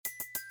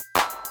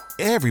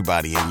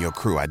Everybody in your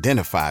crew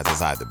identifies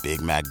as either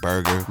Big Mac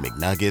Burger,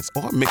 McNuggets,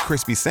 or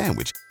McCrispy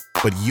Sandwich.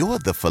 But you're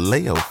the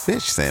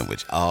Filet-O-Fish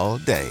Sandwich all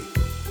day.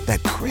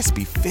 That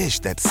crispy fish,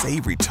 that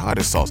savory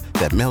tartar sauce,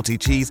 that melty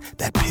cheese,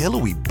 that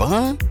pillowy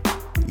bun.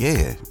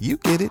 Yeah, you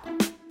get it.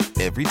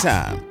 Every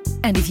time.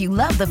 And if you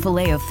love the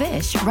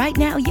Filet-O-Fish, right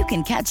now you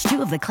can catch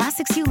two of the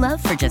classics you love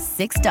for just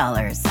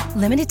 $6.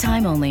 Limited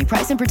time only.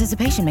 Price and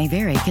participation may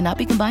vary. Cannot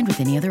be combined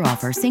with any other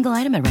offer. Single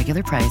item at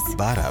regular price.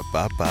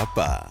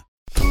 Ba-da-ba-ba-ba.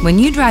 When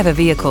you drive a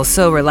vehicle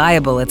so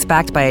reliable it's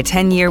backed by a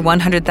 10-year,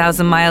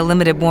 100,000-mile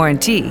limited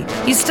warranty,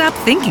 you stop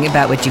thinking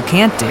about what you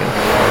can't do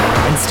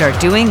and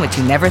start doing what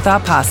you never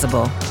thought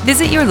possible.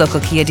 Visit your local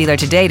Kia dealer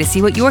today to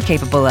see what you're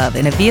capable of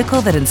in a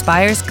vehicle that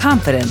inspires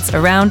confidence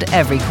around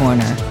every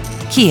corner.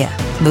 Kia,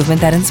 movement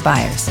that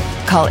inspires.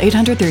 Call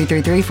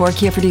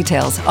 800-333-4KIA for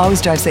details.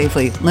 Always drive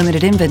safely.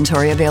 Limited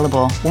inventory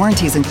available.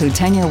 Warranties include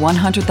 10-year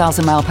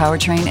 100,000-mile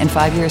powertrain and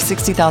 5-year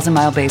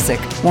 60,000-mile basic.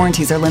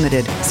 Warranties are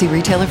limited. See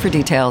retailer for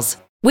details.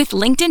 With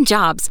LinkedIn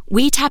Jobs,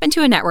 we tap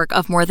into a network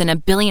of more than 1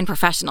 billion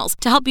professionals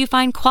to help you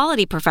find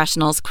quality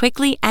professionals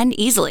quickly and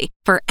easily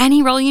for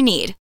any role you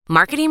need.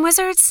 Marketing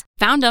wizards?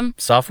 Found them.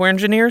 Software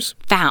engineers?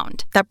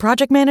 Found. That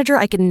project manager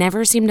I could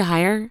never seem to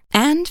hire?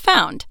 And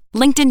found.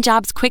 LinkedIn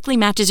Jobs quickly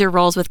matches your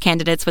roles with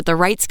candidates with the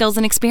right skills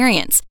and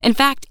experience. In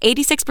fact,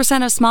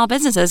 86% of small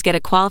businesses get a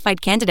qualified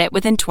candidate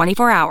within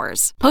 24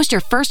 hours. Post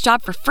your first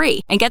job for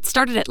free and get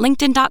started at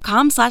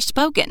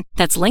linkedin.com/spoken.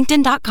 That's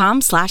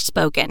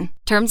linkedin.com/spoken.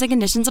 Terms and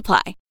conditions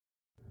apply.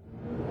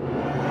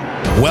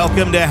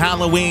 Welcome to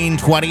Halloween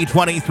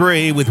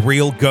 2023 with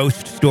Real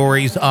Ghost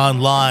Stories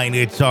Online.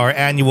 It's our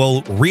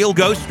annual Real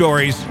Ghost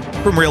Stories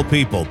from Real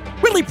People.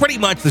 Really pretty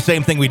much the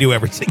same thing we do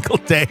every single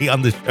day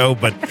on the show,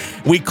 but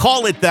we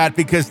call it that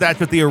because that's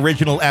what the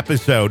original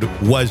episode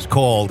was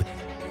called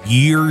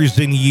years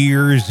and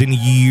years and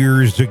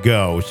years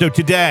ago. So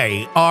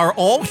today, are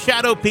all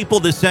shadow people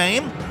the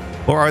same,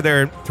 or are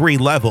there 3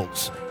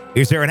 levels?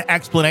 Is there an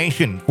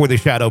explanation for the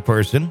shadow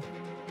person?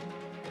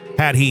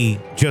 Had he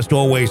just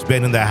always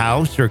been in the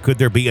house, or could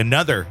there be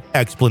another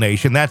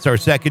explanation? That's our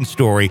second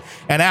story.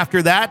 And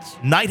after that,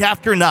 night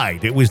after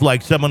night, it was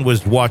like someone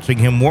was watching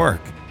him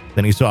work.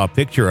 Then he saw a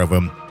picture of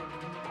him.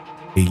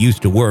 He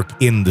used to work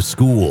in the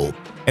school.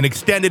 An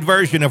extended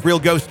version of Real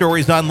Ghost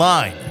Stories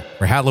Online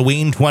for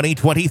Halloween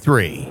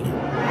 2023.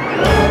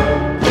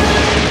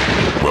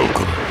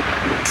 Welcome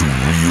to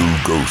Real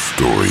Ghost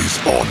Stories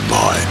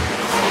Online.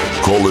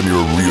 Call in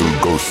your real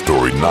ghost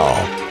story now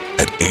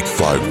at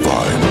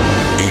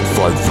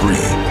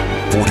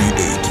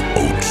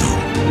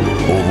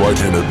 855-853-4802 or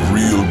write in at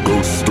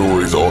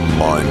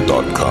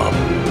realghoststoriesonline.com.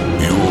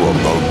 You're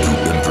about to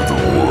enter the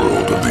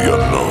world of the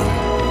unknown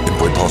and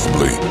quite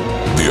possibly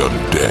the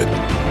undead.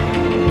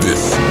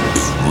 This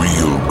is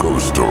Real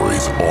Ghost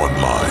Stories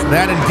Online.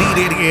 That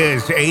indeed it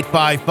is.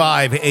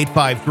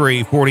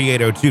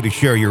 855-853-4802 to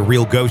share your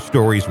real ghost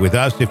stories with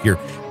us. If you're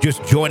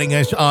just joining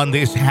us on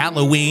this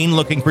Halloween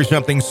looking for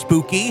something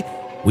spooky,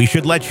 we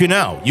should let you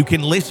know. You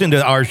can listen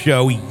to our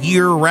show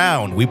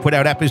year-round. We put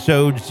out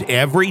episodes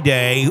every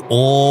day,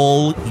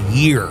 all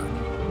year.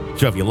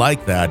 So if you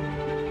like that,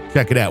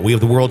 check it out. We have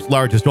the world's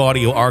largest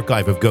audio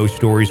archive of ghost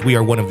stories. We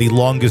are one of the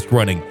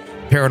longest-running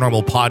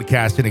paranormal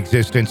podcasts in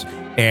existence,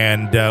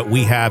 and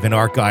we have an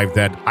archive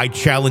that I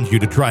challenge you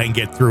to try and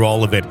get through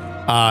all of it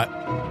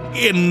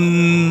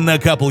in a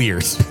couple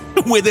years.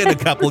 Within a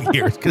couple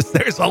years, because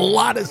there's a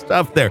lot of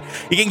stuff there.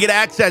 You can get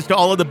access to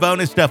all of the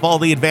bonus stuff, all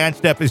the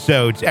advanced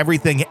episodes,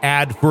 everything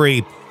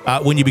ad-free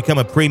when you become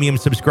a premium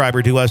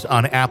subscriber to us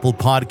on Apple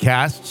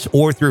Podcasts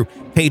or through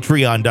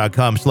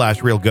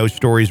patreon.com/Real Ghost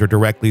Stories or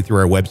directly through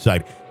our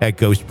website at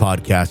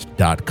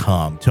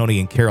ghostpodcast.com. Tony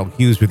and Carol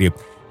Hughes with you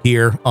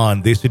here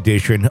on this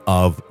edition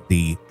of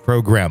the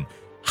program.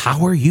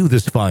 How are you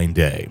this fine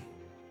day?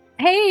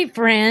 Hey,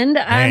 friend.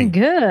 I'm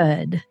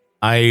good.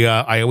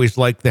 I always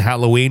like the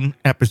Halloween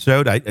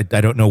episode. I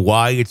don't know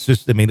why. It's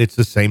just, it's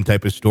the same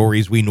type of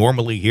stories we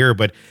normally hear,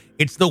 but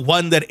it's the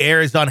one that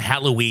airs on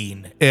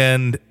Halloween.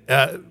 And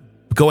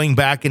going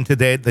back into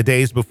the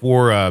days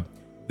before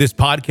this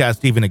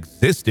podcast even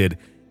existed,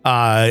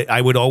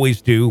 I would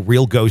always do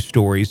real ghost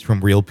stories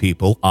from real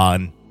people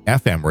on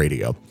FM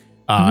radio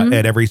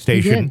at every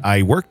station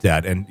I worked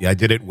at. And I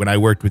did it when I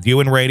worked with you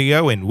in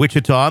radio in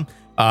Wichita.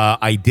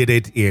 I did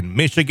it in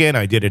Michigan.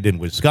 I did it in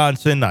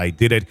Wisconsin. I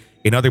did it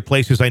in other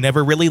places I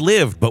never really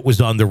lived, but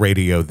was on the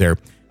radio there.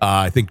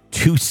 I think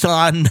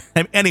Tucson.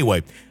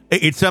 Anyway,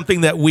 it's something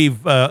that we've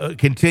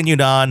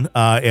continued on,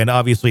 and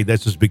obviously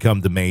this has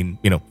become the main,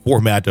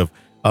 format of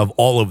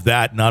all of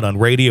that. Not on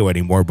radio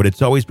anymore, but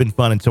it's always been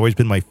fun. It's always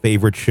been my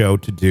favorite show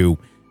to do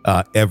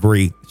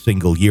every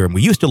single year. And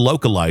we used to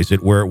localize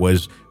it where it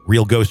was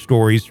real ghost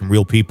stories from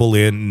real people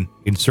in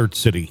insert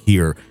city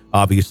here.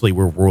 Obviously,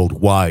 we're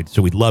worldwide,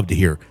 so we'd love to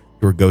hear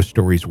your ghost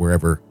stories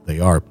wherever they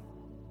are.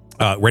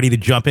 Ready to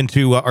jump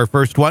into our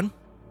first one?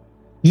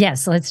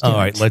 Yes, let's do it. All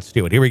right, let's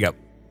do it. Here we go.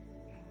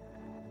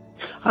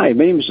 Hi,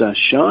 my name is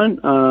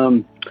Sean.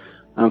 I'm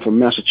from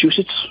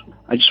Massachusetts.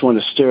 I just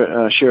wanted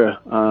to share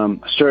a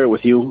story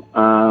with you.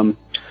 I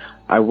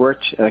I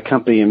worked at a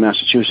company in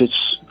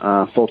Massachusetts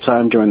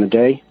full-time during the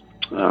day,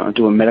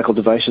 doing medical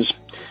devices.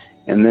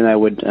 And then I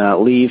would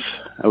leave.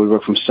 I would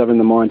work from 7 in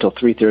the morning until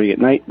 3:30 at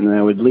night. And then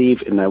I would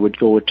leave, and I would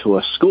go to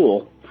a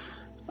school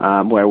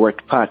where I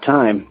worked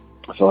part-time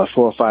for like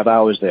 4 or 5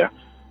 hours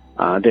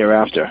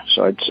thereafter.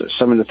 So I'd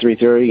 7 to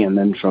 3:30, and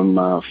then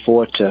from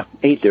 4 to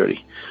 8:30.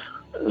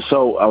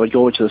 So I would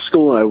go to the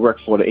school, and I would work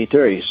 4 to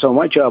 8:30. So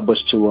my job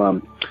was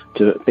to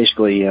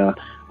basically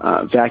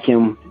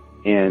vacuum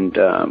and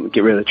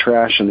get rid of the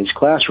trash in these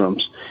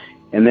classrooms.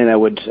 And then I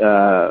would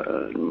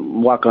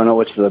walk on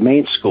over to the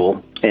main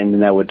school, and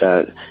then I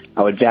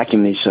would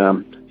vacuum these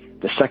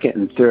the second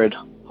and third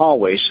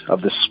hallways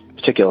of this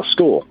particular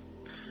school.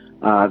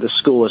 This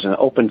school is an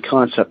open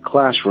concept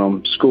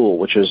classroom school,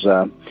 which is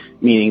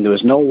meaning there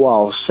was no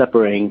walls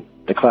separating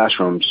the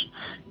classrooms.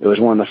 It was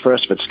one of the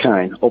first of its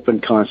kind, open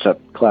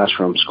concept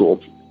classroom school.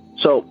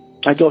 So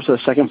I'd go to the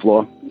second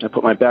floor, I'd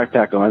put my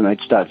backpack on, and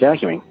I'd start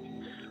vacuuming.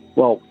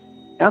 Well,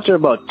 after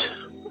about,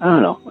 I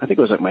don't know, I think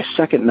it was like my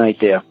second night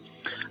there,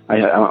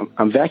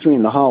 I'm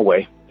vacuuming the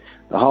hallway.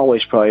 The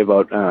hallway's probably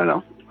about, I don't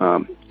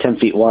know, 10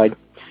 feet wide,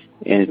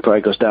 and it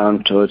probably goes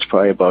down to it's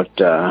probably about,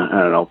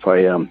 I don't know,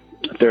 probably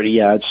 30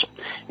 yards,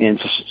 and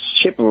it's the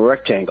shape of a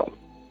rectangle.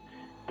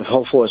 The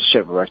whole floor is the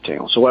shape of a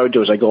rectangle. So what I would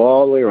do is I go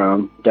all the way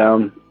around,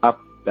 down, up,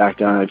 back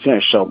down, and I'd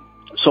finish. So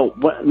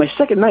my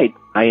second night,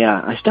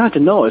 I started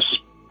to notice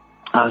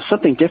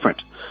something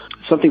different,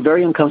 something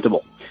very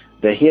uncomfortable.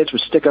 The hairs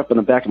would stick up on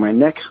the back of my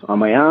neck, on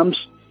my arms,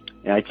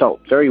 and I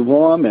felt very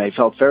warm, and I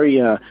felt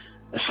very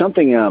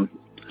something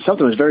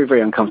was very,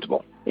 very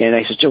uncomfortable. And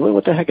I said, Joe,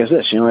 what the heck is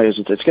this? You know, it's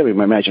got to be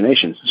my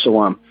imagination. So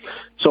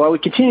I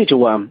would continue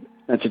to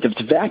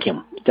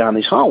vacuum down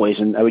these hallways,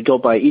 and I would go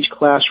by each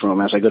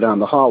classroom as I go down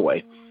the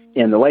hallway,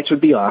 and the lights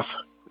would be off,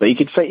 but you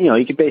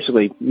could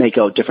basically make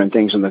out different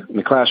things in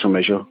the classroom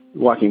as you're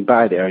walking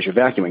by there as you're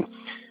vacuuming.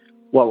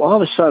 Well, all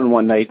of a sudden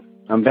one night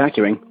I'm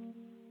vacuuming.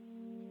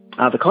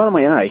 Out of the corner of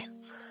my eye,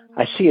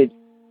 I see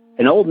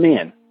an old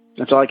man.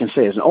 That's all I can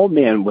say is an old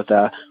man with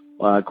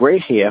gray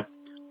hair,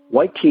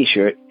 white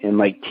T-shirt, and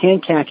like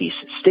tan khakis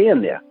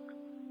stand there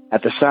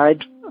at the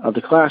side of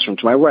the classroom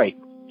to my right.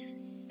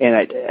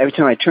 And every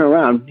time I turn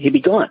around, he'd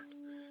be gone.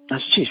 I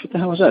said, geez, what the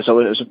hell was that? So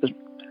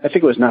I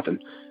figured it was nothing.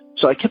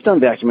 So I kept on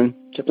vacuuming.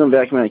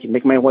 I could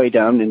make my way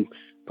down, and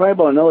probably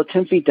about another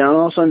 10 feet down,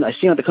 all of a sudden, I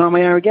see him at the corner of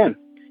my eye again.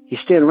 He's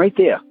standing right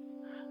there,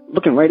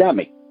 looking right at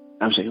me.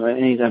 I'm saying,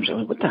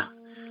 what the?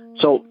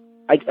 So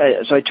I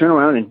turn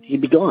around, and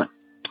he'd be gone.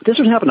 This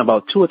would happen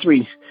about two or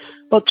three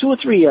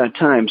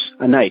times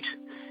a night.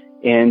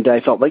 And I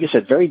felt, like I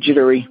said, very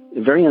jittery,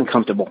 very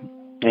uncomfortable.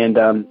 And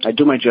I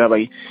do my job.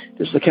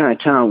 This is the kind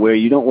of town where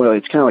you don't really,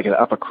 it's kind of like an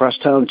upper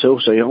crust town too,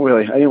 so you don't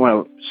really, I didn't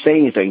want to say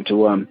anything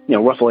to,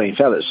 ruffle any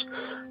feathers.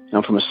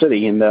 I'm from a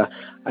city, and I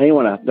didn't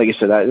want to, like I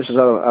said, this is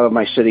out of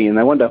my city, and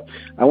I wanted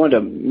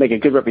to make a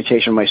good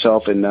reputation for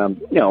myself, and,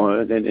 and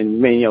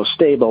remain,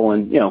 stable,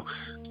 and,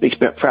 be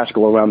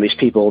practical around these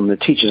people and the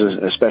teachers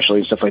especially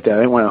and stuff like that. I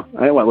didn't want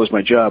to lose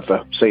my job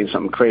for saying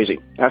something crazy.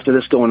 After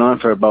this going on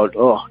for about,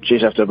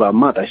 after about a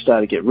month, I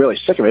started to get really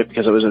sick of it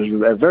because it was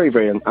very,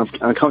 very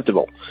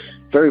uncomfortable.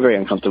 Very, very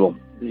uncomfortable.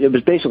 It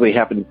was basically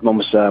happened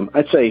almost,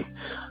 I'd say,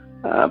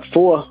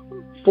 4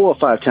 or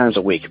 5 times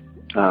a week,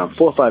 4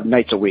 or 5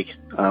 nights a week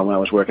when I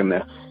was working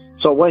there.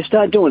 So what I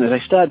started doing is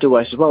I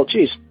said, well,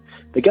 geez,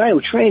 the guy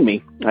who trained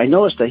me, I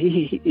noticed that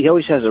he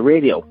always has a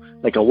radio,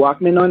 like a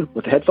Walkman on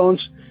with the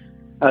headphones.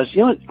 I was,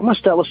 I'm going to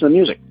start listening to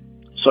music.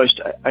 So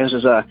I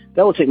says, that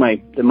will take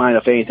the mind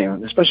off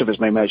anything, especially if it's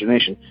my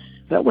imagination.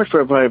 That worked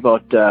for probably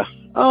about,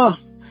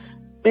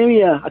 maybe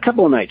a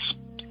couple of nights.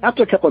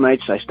 After a couple of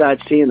nights, I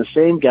started seeing the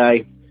same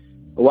guy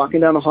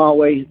walking down the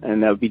hallway,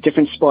 and there would be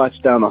different spots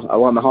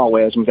along the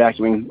hallway as I'm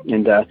vacuuming,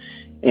 and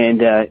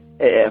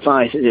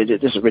finally I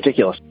said, this is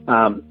ridiculous.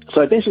 So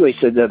I basically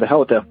said, the hell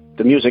with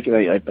the music, and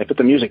I put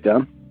the music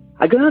down.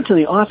 I got into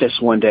the office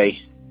one day.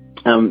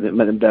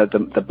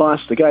 The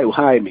boss, the guy who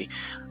hired me,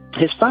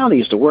 his family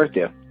used to work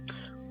there.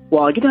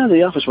 Well, I get down to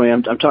the office one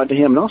day, I'm talking to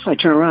him, and also I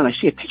turn around, I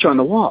see a picture on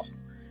the wall.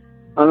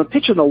 On the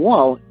picture on the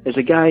wall is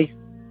a guy,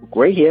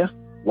 gray hair,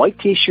 white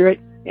T-shirt,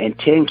 and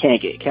tan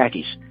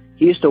khakis.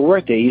 He used to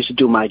work there. He used to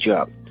do my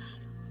job.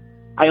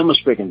 I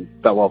almost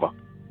freaking fell over.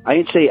 I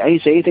didn't say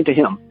anything to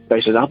him, but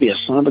I said, I'll be a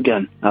son of a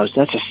gun. That's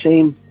the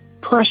same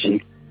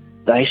person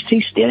that I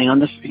see standing on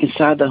the freaking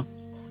side of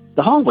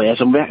the hallway as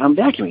I'm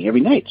vacuuming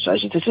every night. So I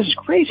said, this is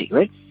crazy,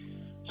 right?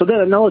 So then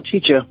another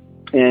teacher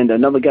and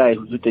another guy,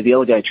 the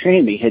other guy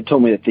trained me, had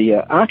told me that the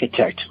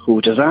architect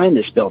who designed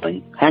this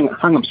building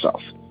hung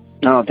himself. I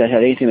don't know if that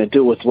had anything to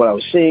do with what I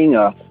was seeing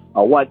or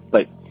what,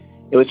 but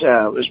it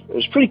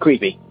was pretty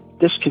creepy.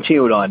 This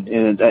continued on,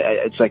 and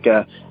it's like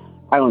I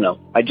don't know.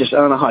 I don't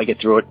know how I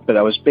get through it, but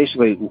I was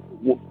basically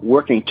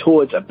working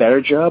towards a better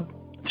job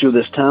through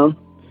this town.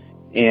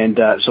 And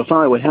so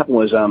finally what happened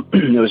was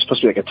it was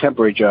supposed to be like a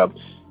temporary job,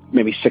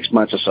 maybe 6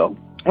 months or so.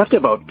 After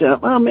about,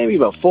 maybe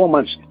about 4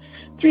 months,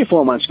 3 or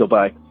 4 months go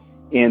by,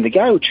 and the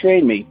guy who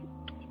trained me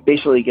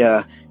basically,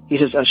 he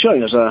says, sure,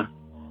 he goes,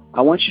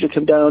 I want you to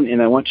come down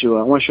and I want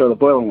to show the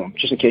boiler room,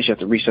 just in case you have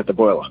to reset the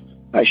boiler. All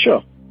right,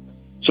 sure.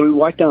 So we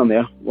walk down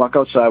there, walk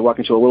outside, walk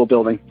into a little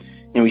building,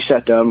 and we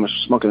sat down, was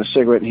smoking a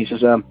cigarette, and he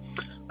says,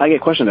 I got a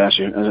question to ask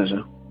you. I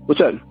said, what's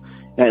that?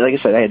 And like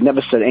I said, I had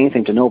never said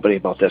anything to nobody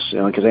about this,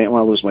 because I didn't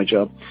want to lose my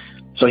job.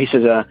 So he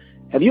says,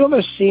 have you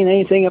ever seen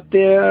anything up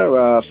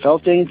there,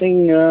 felt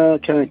anything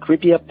kind of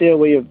creepy up there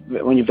when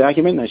you're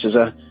vacuuming? And I says,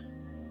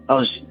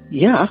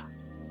 yeah.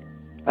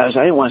 I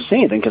didn't want to say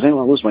anything because I didn't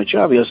want to lose my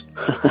job. He goes,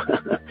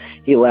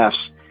 he laughs.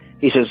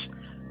 He says,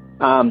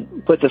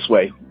 put it this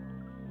way,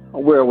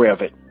 we're aware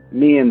of it.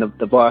 Me and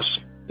the boss,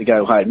 the guy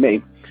who hired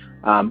me,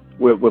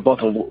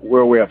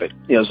 we're aware of it.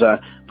 He goes,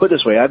 put it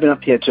this way, I've been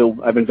up here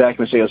too. I've been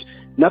vacuuming. So he goes,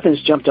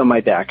 nothing's jumped on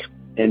my back,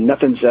 and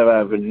nothing's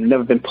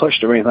never been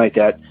pushed or anything like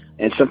that.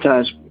 And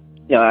sometimes,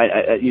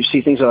 you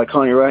see things like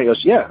on your eye. He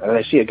goes, yeah, and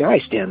I see a guy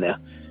stand there.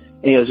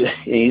 And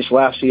he just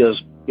laughs. He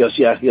goes,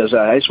 yeah. He goes,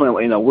 I just want to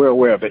let you know we're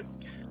aware of it.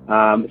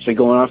 It's been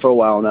going on for a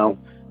while now.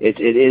 It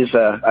is.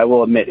 I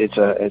will admit, it's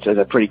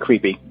a pretty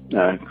creepy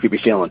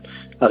feeling.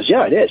 I was,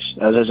 yeah, it is.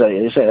 As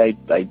I said,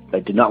 I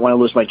did not want to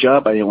lose my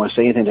job. I didn't want to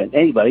say anything to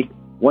anybody.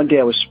 One day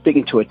I was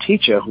speaking to a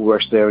teacher who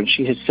works there, and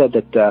she had said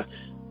that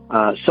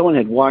someone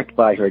had walked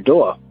by her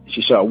door.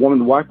 She saw a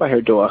woman walk by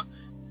her door,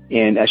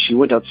 and as she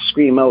went out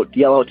to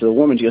yell out to the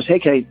woman, she goes, hey,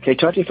 can I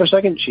talk to you for a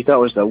second? She thought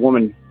it was the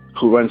woman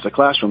who runs the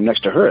classroom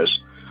next to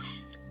hers.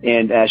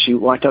 And as she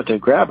walked out to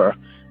grab her,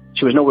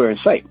 she was nowhere in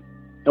sight.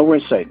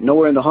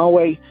 Nowhere in the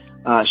hallway.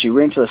 She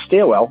ran to the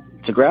stairwell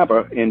to grab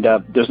her, and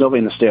there's nobody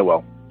in the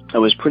stairwell. It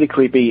was pretty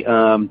creepy.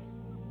 I'm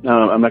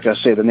not going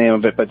to say the name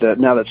of it, but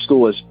now that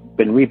school has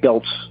been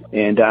rebuilt,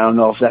 and I don't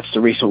know if that's the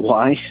reason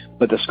why,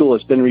 but the school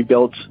has been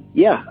rebuilt.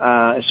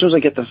 Yeah, as soon as I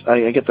get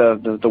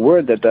the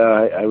word that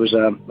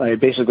I had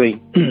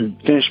basically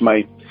finished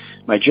my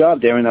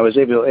job there, and I was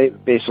able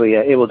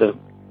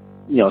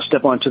to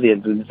step onto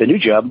the new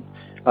job.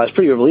 I was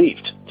pretty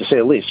relieved, to say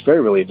the least. Very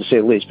relieved, to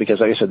say the least, because,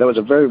 like I said, that was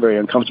a very, very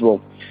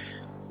uncomfortable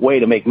way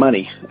to make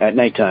money at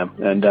nighttime,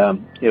 and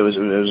it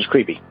was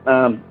creepy.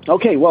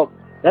 Okay, well,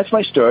 that's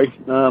my story.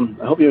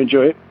 I hope you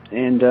enjoy it,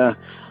 and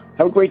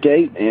have a great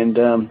day, and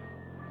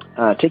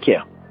take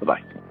care.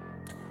 Bye-bye.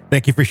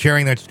 Thank you for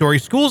sharing that story.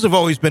 Schools have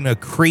always been a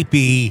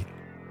creepy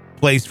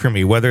place for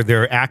me, whether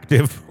they're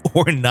active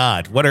or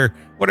not. What are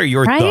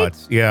your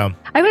thoughts? Yeah.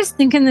 I was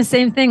thinking the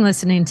same thing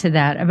listening to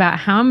that, about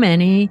how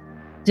many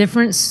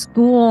different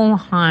school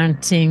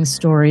haunting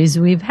stories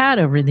we've had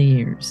over the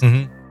years.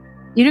 Mm-hmm.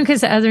 Because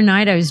the other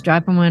night I was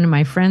dropping one of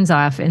my friends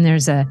off, and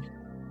there's a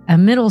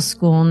middle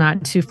school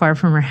not too far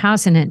from her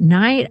house. And at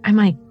night, I'm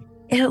like,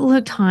 it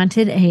looked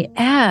haunted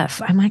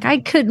AF. I'm like, I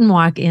couldn't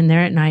walk in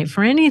there at night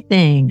for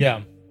anything.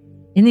 Yeah.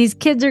 And these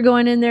kids are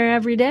going in there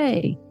every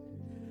day.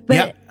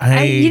 But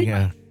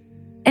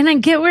and I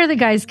get where the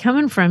guy's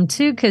coming from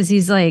too, because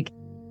he's like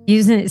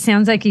it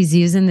sounds like he's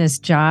using this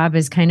job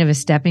as kind of a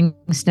stepping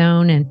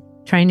stone and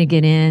trying to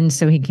get in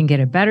so he can get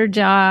a better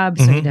job,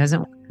 so he doesn't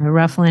want to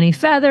ruffle any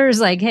feathers.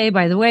 Like, hey,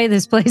 by the way,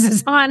 this place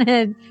is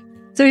haunted.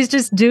 So he's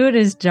just doing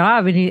his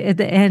job. And at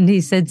the end,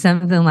 he said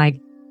something like,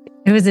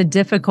 it was a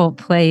difficult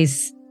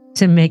place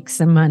to make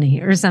some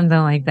money or something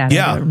like that.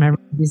 Yeah. I don't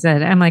remember what he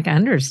said. I'm like,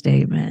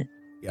 understatement.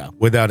 Yeah,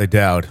 without a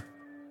doubt.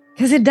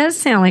 Because it does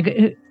sound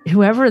like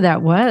whoever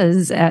that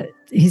was,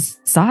 he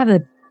saw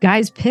the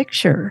guy's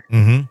picture.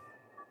 Mm-hmm.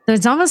 So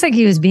it's almost like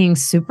he was being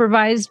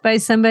supervised by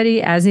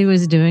somebody as he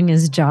was doing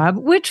his job,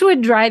 which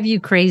would drive you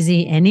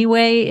crazy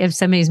anyway if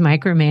somebody's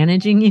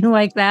micromanaging you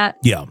like that.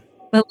 Yeah.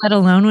 But let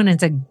alone when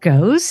it's a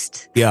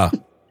ghost. Yeah.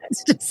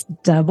 It's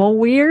just double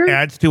weird.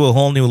 Adds to a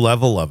whole new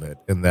level of it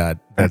in that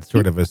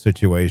sort of a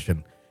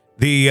situation.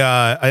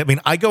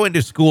 I go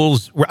into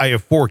schools where I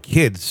have 4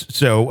 kids,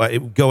 so I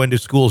go into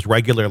schools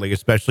regularly,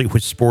 especially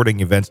with sporting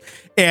events.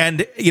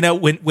 And,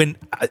 when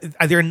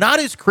they're not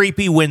as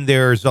creepy when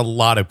there's a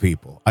lot of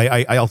people.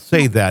 I'll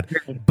say that.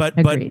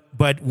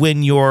 But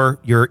when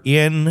you're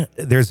in,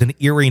 there's an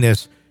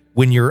eeriness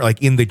when you're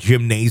like in the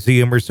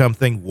gymnasium or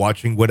something,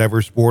 watching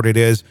whatever sport it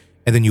is.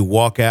 And then you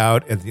walk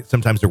out, and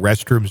sometimes the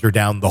restrooms are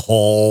down the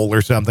hall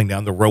or something,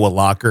 down the row of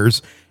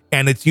lockers.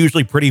 And it's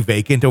usually pretty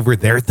vacant over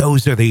there.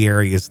 Those are the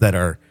areas that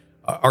are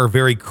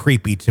very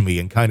creepy to me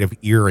and kind of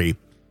eerie.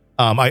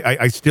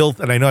 I still,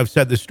 and I know I've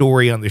said the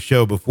story on the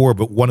show before,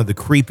 but one of the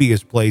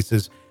creepiest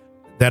places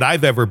that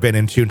I've ever been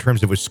into in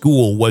terms of a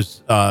school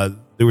was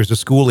there was a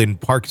school in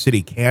Park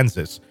City,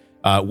 Kansas,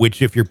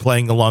 which if you're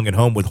playing along at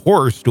home with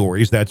horror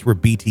stories, that's where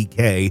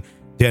BTK,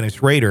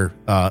 Dennis Rader,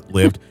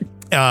 lived.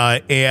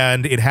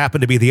 And it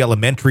happened to be the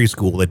elementary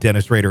school that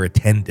Dennis Rader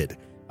attended.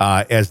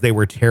 As they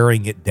were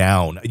tearing it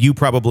down. You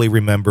probably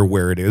remember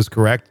where it is,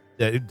 correct?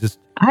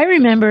 I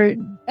remember,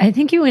 I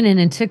think you went in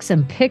and took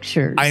some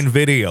pictures. On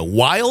video.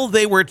 While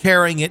they were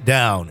tearing it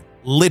down,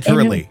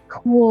 literally.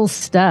 Cool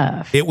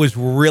stuff. It was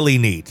really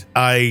neat.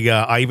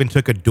 I even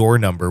took a door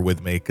number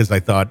with me because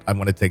I thought I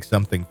want to take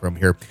something from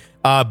here.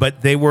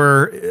 But they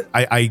were,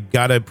 I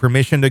got a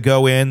permission to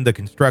go in. The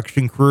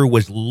construction crew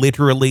was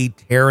literally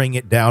tearing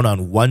it down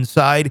on one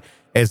side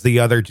as the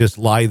other just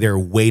lie there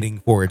waiting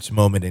for its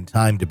moment in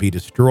time to be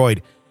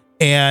destroyed.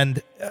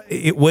 And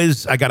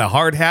I got a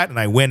hard hat and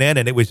I went in,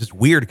 and it was just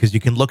weird because you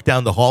can look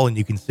down the hall and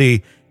you can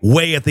see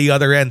way at the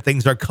other end,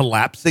 things are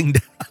collapsing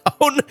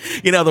down,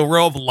 the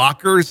row of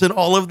lockers and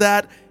all of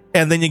that.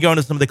 And then you go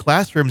into some of the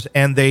classrooms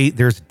and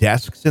there's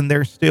desks in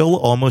there still,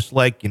 almost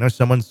like,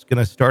 someone's going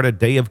to start a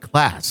day of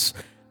class.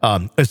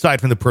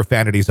 Aside from the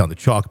profanities on the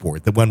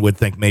chalkboard, that one would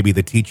think maybe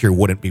the teacher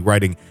wouldn't be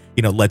writing,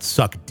 let's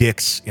suck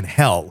dicks in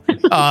hell.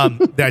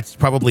 That's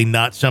probably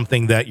not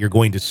something that you're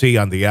going to see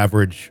on the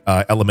average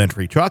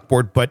elementary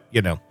chalkboard, but,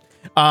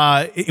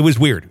 it was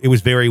weird. It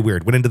was very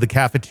weird. Went into the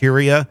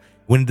cafeteria,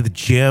 went into the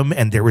gym,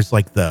 and there was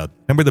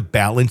remember the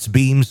balance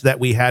beams that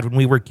we had when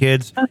we were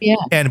kids? Oh, yeah.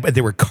 And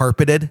they were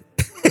carpeted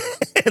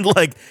and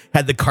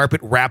had the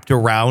carpet wrapped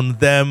around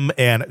them,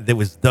 and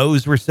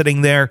those were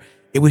sitting there.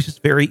 It was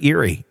just very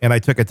eerie, and I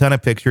took a ton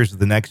of pictures.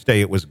 The next day,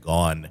 it was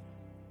gone.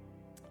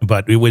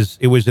 But it was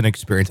an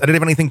experience. I didn't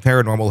have anything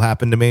paranormal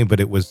happen to me,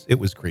 but it was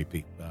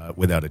creepy,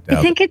 without a doubt.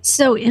 I think it's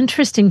so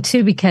interesting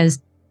too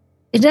because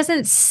it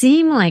doesn't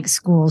seem like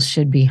schools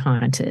should be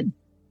haunted.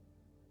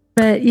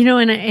 But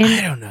and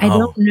I don't know. I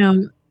don't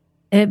know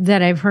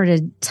that I've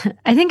heard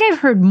I think I've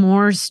heard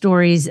more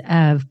stories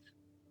of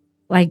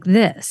like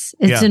this.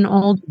 It's an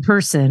old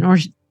person, or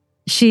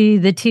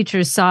the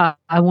teacher saw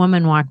a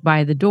woman walk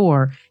by the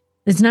door.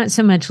 It's not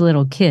so much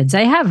little kids.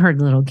 I have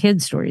heard little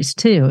kid stories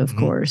too, of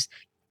course.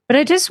 But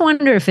I just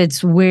wonder if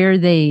it's where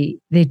they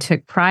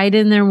took pride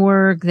in their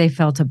work. They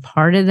felt a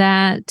part of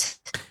that.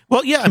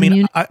 Well, yeah,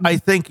 community. I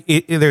think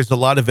there's a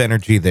lot of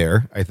energy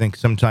there. I think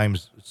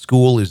sometimes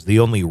school is the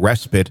only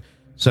respite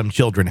some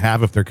children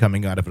have if they're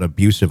coming out of an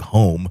abusive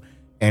home.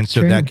 And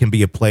so that can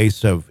be a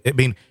place of, it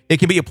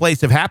can be a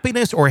place of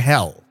happiness or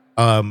hell.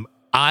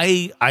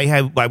 I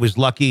was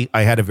lucky.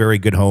 I had a very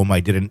good home.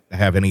 I didn't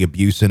have any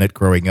abuse in it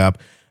growing up.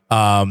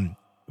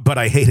 But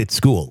I hated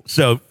school.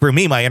 So for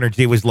me, my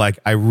energy was like,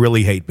 I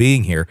really hate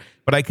being here.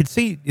 But I could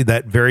see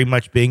that very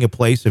much being a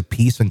place of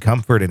peace and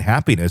comfort and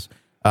happiness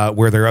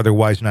where they're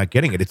otherwise not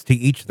getting it. It's to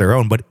each their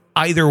own. But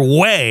either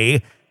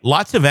way,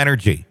 lots of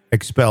energy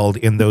expelled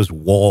in those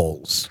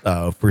walls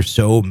for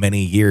so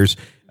many years.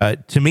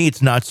 To me,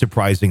 it's not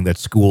surprising that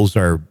schools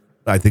are,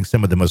 I think,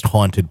 some of the most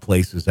haunted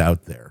places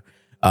out there.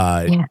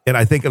 And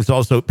I think it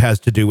also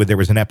has to do with, there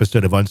was an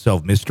episode of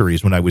Unsolved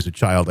Mysteries when I was a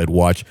child I'd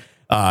watch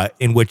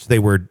in which they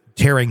were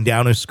tearing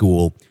down a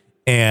school,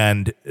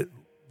 and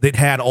it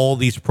had all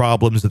these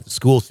problems that the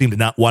school seemed to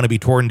not want to be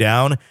torn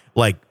down.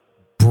 Like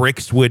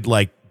bricks would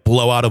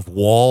blow out of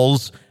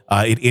walls.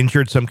 It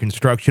injured some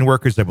construction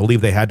workers. I believe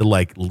they had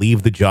to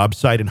leave the job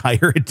site and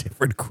hire a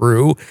different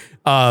crew.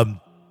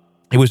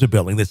 It was a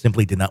building that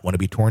simply did not want to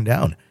be torn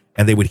down,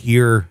 and they would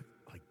hear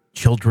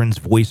children's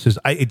voices.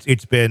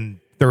 It's been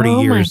 30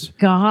 years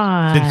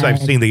since I've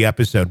seen the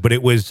episode, but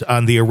it was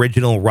on the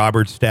original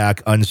Robert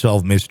Stack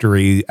Unsolved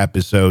Mystery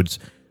episodes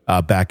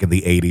back in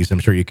the 80s. I'm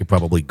sure you could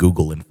probably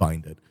Google and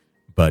find it,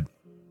 but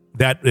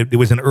it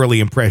was an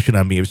early impression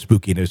on me of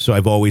spookiness. So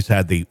I've always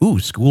had the,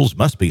 schools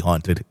must be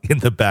haunted in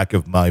the back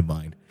of my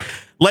mind.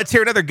 Let's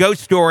hear another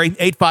ghost story,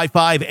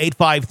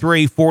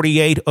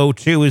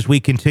 855-853-4802, as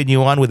we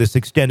continue on with this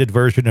extended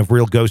version of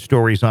Real Ghost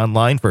Stories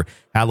Online for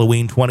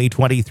Halloween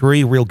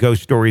 2023, real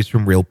ghost stories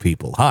from real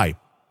people. Hi.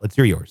 Let's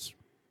hear yours.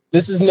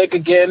 This is Nick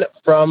again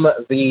from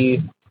the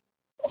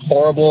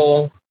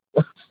horrible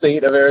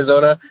state of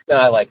Arizona. No,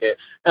 I like it.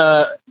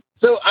 So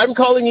I'm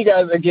calling you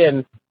guys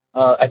again.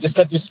 I just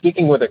got through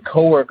speaking with a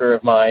coworker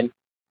of mine,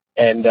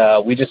 and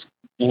we just,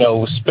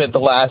 spent the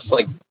last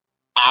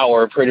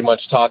hour pretty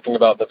much talking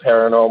about the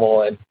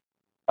paranormal. And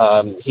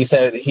he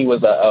said he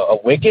was a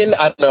Wiccan.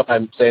 I don't know if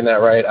I'm saying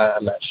that right.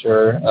 I'm not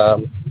sure.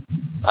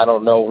 I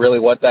don't know really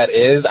what that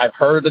is. I've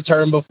heard the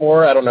term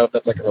before. I don't know if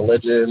that's a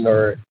religion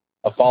or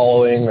a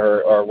following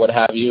or what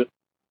have you,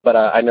 but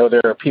I know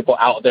there are people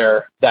out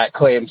there that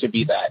claim to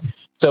be that.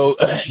 So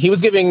he was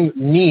giving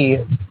me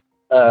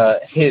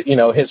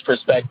his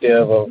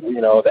perspective of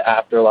the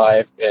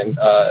afterlife and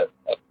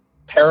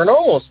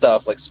paranormal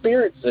stuff like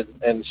spirits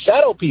and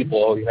shadow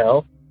people.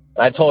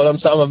 I told him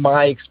some of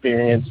my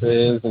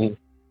experiences, and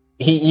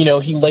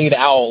he laid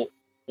out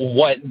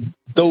what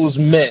those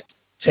meant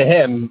to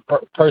him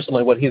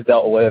personally, what he's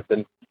dealt with,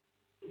 and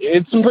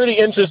it's some pretty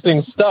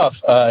interesting stuff.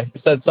 He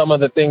said some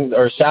of the things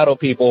or shadow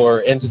people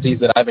or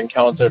entities that I've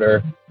encountered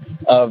are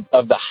of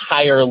the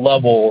higher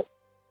level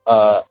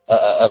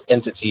of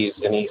entities.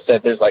 And he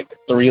said there's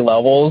 3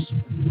 levels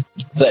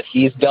that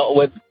he's dealt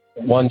with,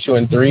 1, 2,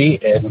 and 3,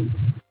 and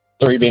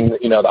 3 being,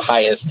 the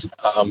highest.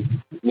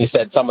 And he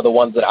said some of the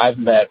ones that I've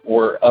met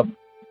were of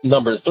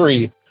number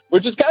 3,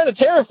 which is kind of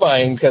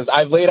terrifying because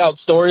I've laid out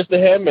stories to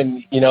him,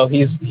 and,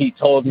 he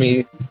told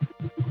me,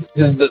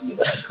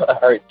 all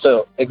right,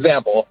 so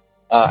example,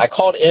 I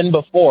called in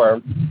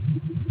before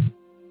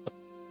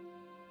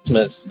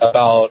Christmas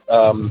about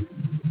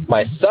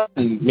my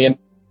son, me and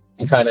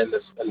kind of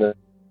in the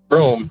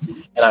room,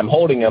 and I'm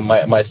holding him.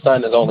 My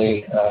son is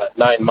only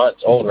 9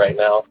 months old right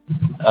now,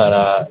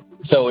 and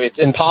so it's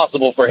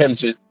impossible for him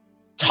to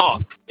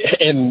talk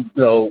and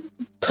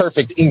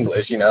perfect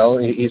English, you know,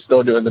 he's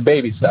still doing the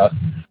baby stuff.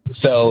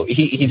 So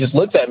he just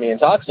looks at me and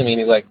talks to me, and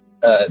he's like,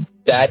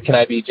 Dad, can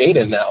I be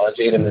Jaden now? And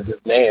Jaden is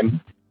his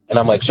name. And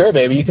I'm like, sure,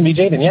 baby, you can be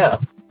Jaden, yeah.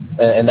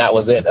 And that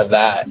was it of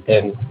that.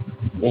 And,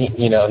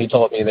 he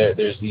told me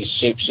there's these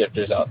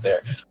shapeshifters out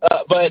there.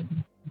 But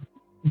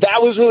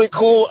that was really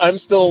cool. I'm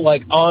still,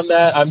 like, on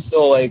that. I'm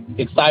still, like,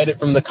 excited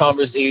from the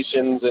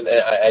conversations, and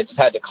I just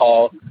had to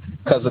call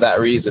because of that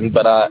reason.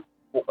 But a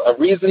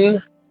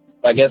reason,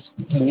 I guess,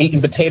 the meat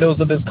and potatoes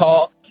of this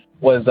call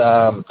was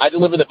I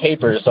deliver the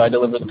papers. So I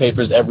deliver the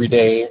papers every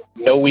day.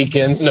 No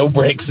weekends, no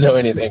breaks, no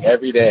anything,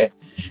 every day.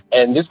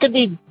 And this could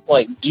be,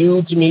 like,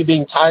 due to me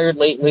being tired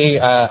lately.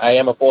 I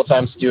am a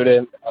full-time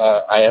student.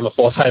 I am a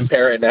full-time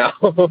parent now.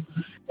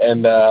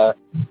 And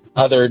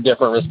other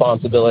different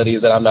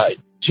responsibilities that I'm not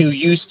too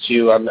used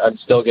to. I'm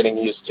still getting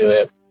used to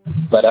it.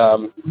 But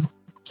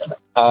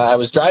I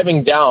was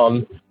driving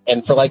down,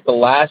 and for, like, the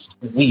last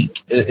week,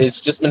 it's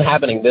just been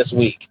happening this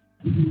week.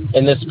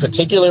 In this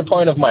particular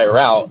point of my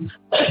route,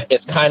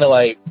 it's kind of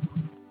like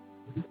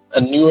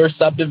a newer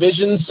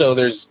subdivision. So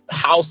there's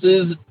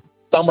houses.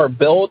 Some are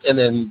built, and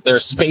then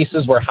there's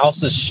spaces where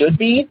houses should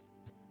be,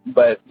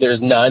 but there's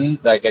none.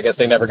 Like, I guess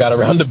they never got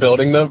around to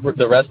building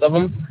the rest of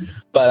them.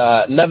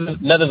 But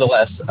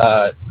nevertheless,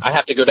 I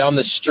have to go down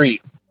the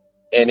street,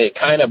 and it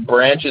kind of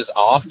branches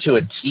off to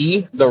a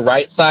T. The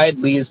right side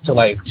leads to,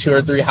 like, 2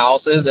 or 3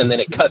 houses, and then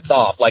it cuts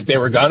off. Like, they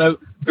were going to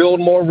build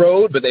more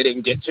road, but they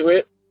didn't get to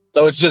it.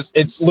 So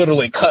it's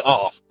literally cut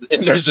off,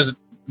 and there's just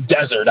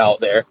desert out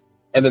there.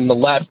 And then the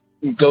left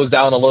goes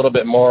down a little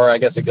bit more. I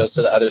guess it goes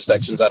to the other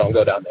sections. I don't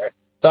go down there.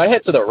 So I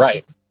head to the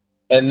right,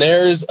 and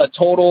there's a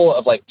total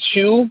of, like,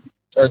 2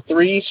 or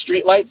 3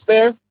 streetlights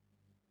there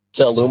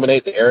to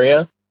illuminate the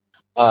area.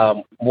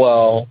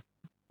 Well,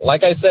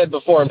 like I said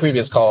before in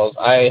previous calls,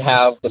 I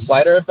have the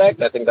slider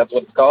effect. I think that's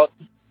what it's called.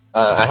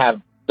 I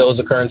have those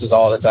occurrences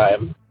all the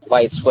time.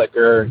 Lights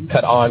flicker,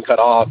 cut on, cut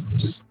off.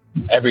 Just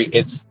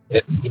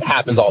it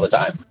happens all the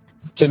time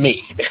to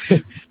me.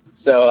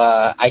 So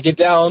I get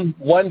down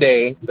one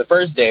day, the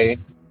first day,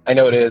 I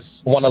notice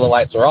one of the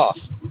lights are off.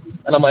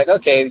 And I'm like,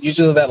 okay,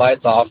 usually that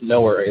light's off,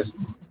 no worries.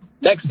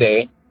 Next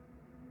day,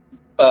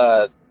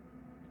 that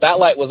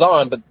light was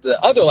on, but the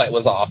other light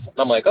was off. And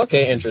I'm like,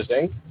 okay,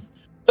 interesting.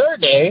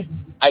 Third day,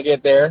 I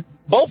get there,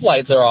 both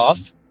lights are off.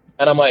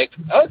 And I'm like,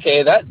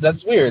 okay,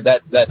 that's weird.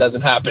 That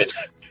doesn't happen.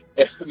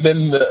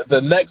 Then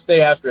the next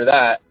day after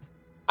that,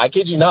 I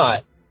kid you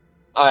not,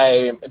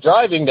 I'm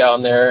driving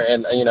down there,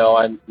 and,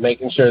 I'm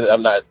making sure that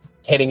I'm not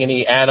hitting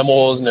any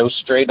animals, no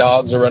stray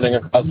dogs are running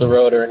across the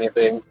road or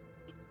anything.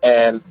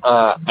 And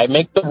I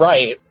make the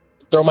right,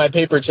 throw my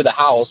paper to the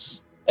house,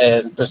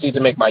 and proceed to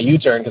make my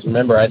U-turn, because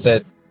remember, I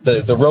said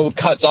the road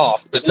cuts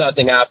off. There's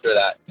nothing after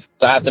that.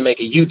 So I have to make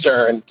a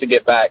U-turn to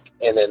get back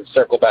and then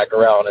circle back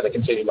around and then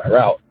continue my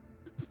route.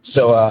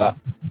 So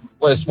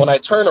when I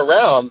turn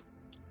around,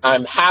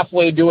 I'm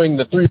halfway doing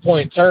the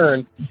 3-point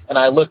turn, and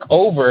I look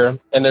over,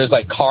 and there's,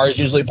 like, cars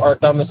usually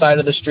parked on the side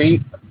of the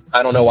street.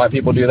 I don't know why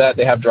people do that.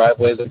 They have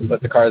driveways that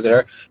put the cars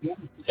there.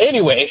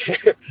 Anyway,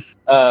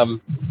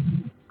 behind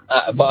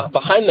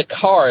the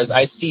cars,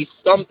 I see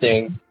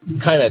something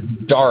kind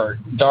of dart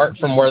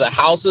from where the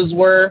houses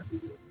were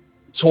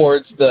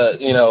towards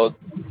the,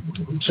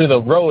 to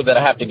the road that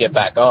I have to get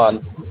back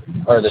on,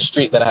 or the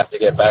street that I have to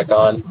get back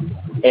on.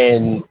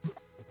 And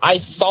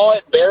I saw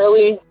it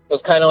barely. It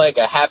was kind of like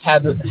a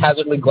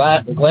haphazardly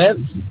glance,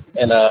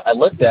 and I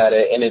looked at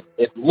it, and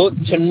it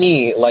looked to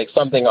me like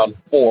something on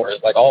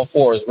 4s, like all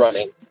 4s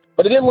running.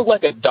 But it didn't look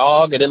like a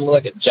dog. It didn't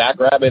look like a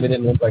jackrabbit. It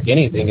didn't look like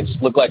anything. It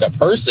just looked like a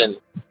person,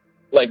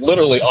 like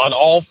literally on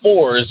all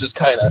 4s, just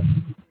kind of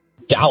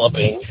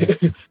galloping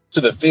to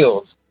the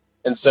fields.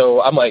 And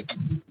so I'm like,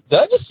 did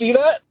I just see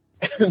that?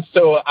 And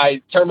so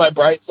I turn my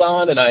brights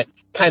on, and I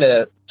kind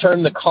of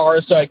turn the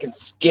car so I can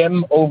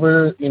skim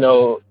over,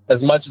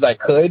 as much as I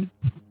could.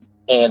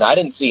 And I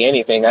didn't see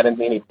anything. I didn't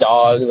see any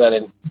dogs.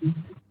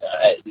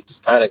 It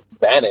just kind of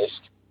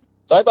vanished.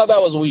 So I thought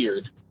that was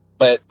weird.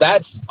 But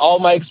that's all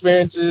my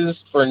experiences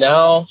for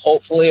now.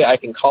 Hopefully I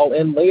can call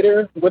in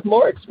later with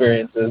more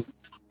experiences.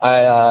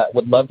 I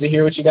would love to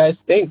hear what you guys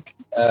think.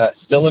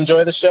 Still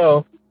enjoy the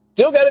show.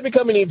 Still got to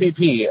become an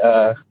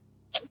EPP.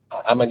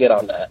 I'm going to get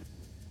on that.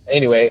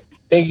 Anyway,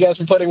 thank you guys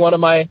for putting one of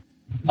my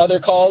other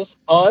calls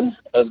on.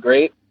 It was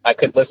great. I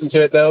couldn't listen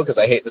to it, though, because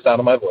I hate the sound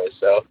of my voice.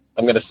 So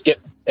I'm going to skip.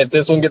 If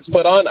this one gets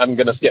put on, I'm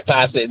going to skip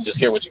past it and just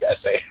hear what you guys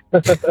say.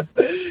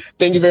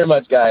 Thank you very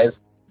much, guys.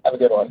 Have a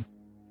good one.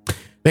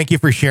 Thank you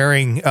for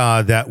sharing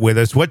that with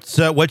us.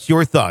 What's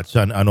your thoughts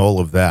on all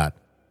of that?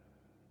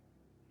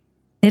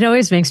 It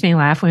always makes me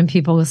laugh when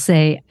people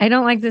say, I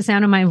don't like the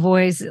sound of my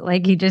voice,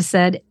 like he just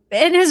said.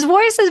 And his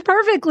voice is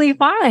perfectly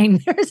fine.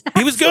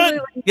 He was good.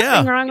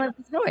 Nothing wrong with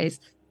his voice.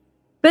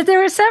 But there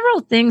were several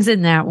things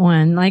in that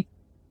one. Like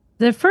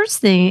the first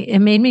thing, it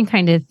made me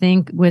kind of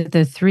think with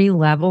the 3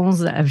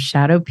 levels of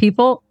shadow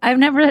people. I've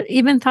never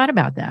even thought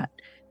about that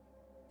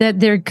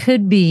there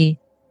could be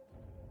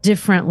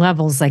different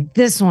levels. Like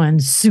this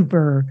one's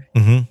super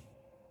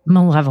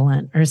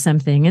malevolent or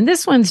something. And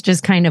this one's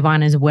just kind of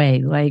on his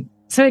way. Like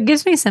So it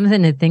gives me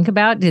something to think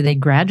about. Do they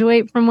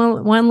graduate from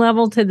one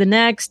level to the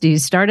next? Do you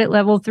start at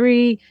level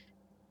 3?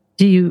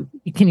 Can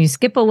you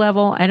skip a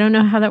level? I don't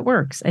know how that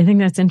works. I think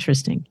that's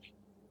interesting.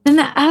 And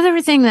the other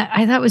thing that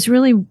I thought was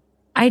really,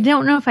 I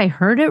don't know if I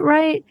heard it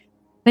right,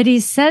 but he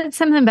said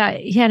something about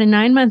he had a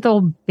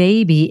 9-month-old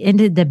baby. And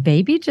did the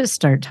baby just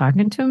start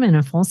talking to him in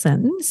a full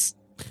sentence?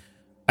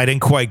 I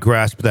didn't quite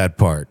grasp that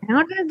part.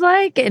 Sounded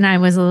like, and I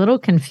was a little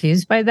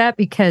confused by that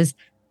because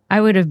I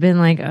would have been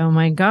like, oh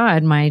my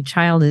God, my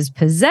child is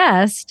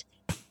possessed.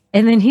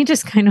 And then he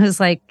just kind of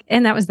was like,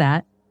 and that was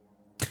that.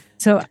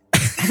 So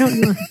I don't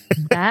know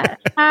if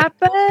that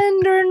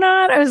happened or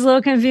not. I was a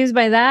little confused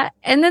by that.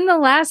 And then the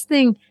last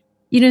thing,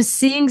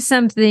 seeing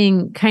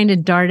something kind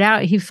of dart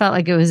out, he felt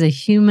like it was a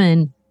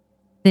human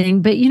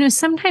thing. But,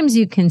 sometimes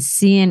you can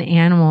see an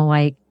animal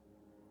like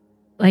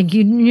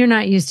you're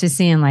not used to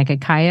seeing like a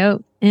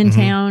coyote in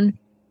town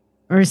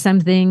or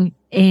something.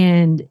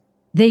 And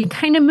they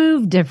kind of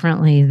move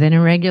differently than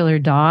a regular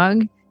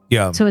dog.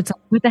 Yeah. So it's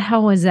like, what the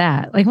hell was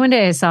that? Like one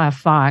day I saw a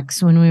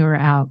fox when we were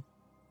out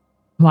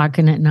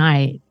walking at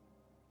night.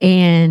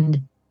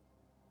 And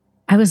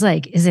I was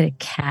like, is it a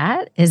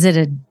cat? Is it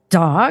a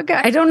dog?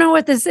 I don't know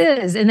what this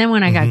is. And then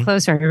when I got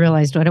closer, I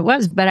realized what it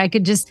was. But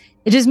it just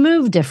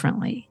moved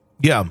differently.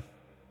 Yeah.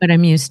 What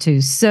I'm used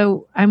to.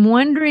 So I'm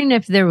wondering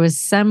if there was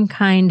some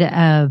kind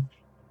of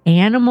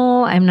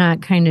animal. I'm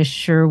not kind of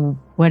sure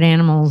what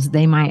animals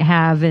they might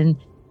have in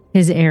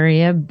his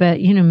area,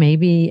 but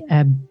maybe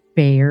a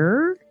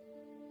bear,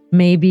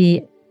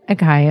 maybe a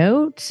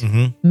coyote,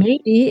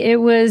 maybe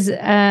it was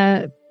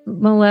a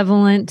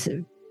malevolent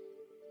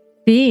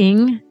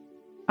being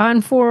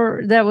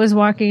that was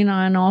walking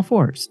on all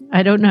fours.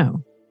 I don't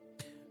know.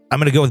 I'm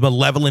going to go with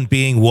malevolent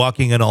being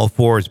walking on all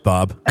fours,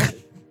 Bob.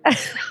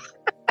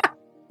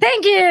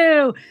 Thank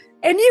you.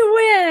 And you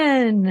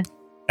win.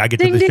 I get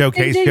to the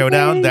Showcase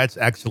Showdown. That's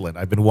excellent.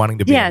 I've been wanting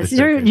to be. Yes,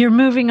 you're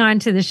moving on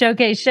to the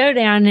Showcase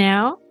Showdown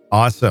now.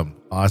 Awesome.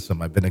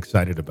 I've been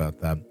excited about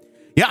that.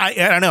 Yeah, I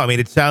don't know. I mean,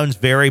 it sounds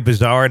very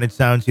bizarre, and it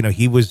sounds,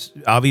 he was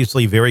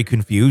obviously very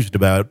confused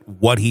about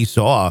what he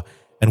saw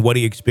and what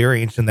he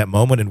experienced in that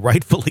moment, and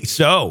rightfully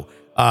so.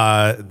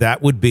 That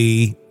would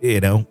be,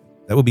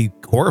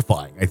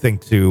 horrifying, I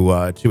think,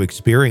 to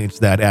experience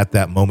that at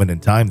that moment in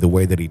time the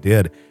way that he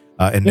did,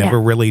 and never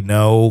really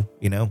know,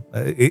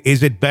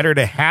 is it better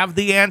to have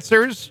the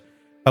answers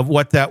of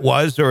what that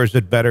was, or is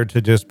it better to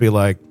just be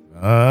like,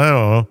 I don't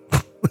know.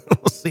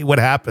 We'll see what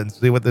happens.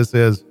 See what this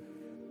is.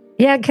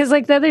 Yeah, because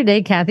like the other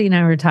day, Kathy and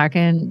I were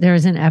talking. There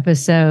was an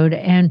episode,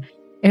 and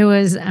it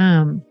was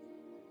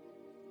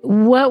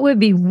what would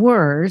be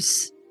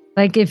worse,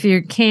 like if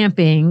you're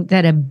camping,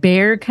 that a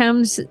bear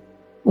comes,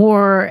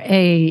 or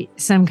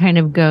some kind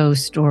of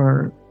ghost,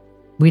 or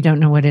we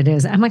don't know what it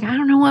is. I'm like, I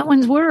don't know what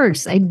one's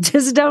worse. I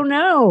just don't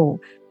know.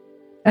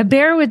 A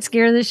bear would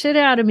scare the shit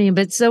out of me,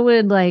 but so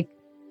would like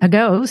a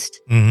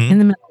ghost in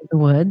the middle of the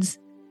woods.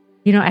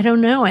 I don't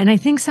know. And I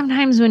think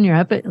sometimes when you're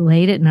up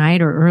late at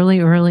night or early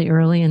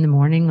in the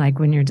morning, like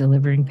when you're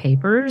delivering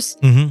papers,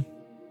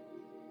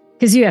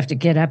 because you have to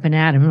get up and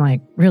at them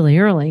like really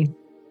early.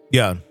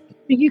 Yeah.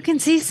 You can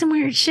see some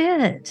weird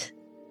shit.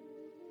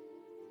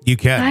 You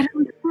can. I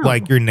don't know.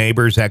 Like your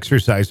neighbors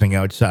exercising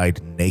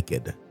outside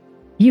naked.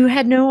 You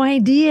had no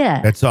idea.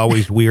 That's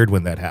always weird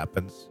when that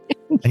happens.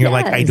 And you're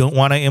like, I don't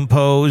want to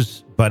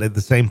impose, but at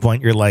the same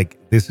point, you're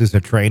like, this is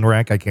a train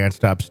wreck. I can't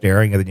stop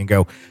staring. And then you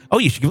go, oh,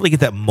 you should really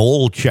get that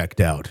mole checked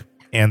out.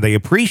 And they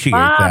appreciate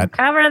that.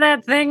 Cover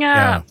that thing up.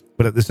 Yeah.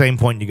 But at the same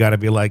point, you got to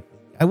be like,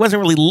 I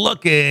wasn't really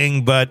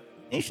looking, but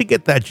you should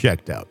get that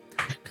checked out.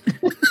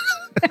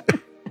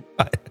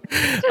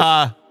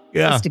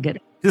 Yeah.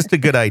 Just a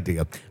good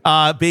idea.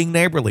 Being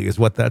neighborly is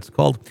what that's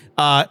called.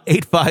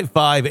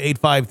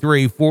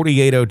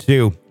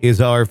 855-853-4802 is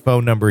our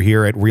phone number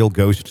here at Real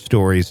Ghost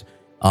Stories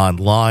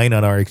Online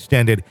on our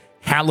extended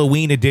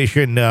Halloween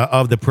edition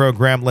of the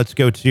program. Let's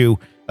go to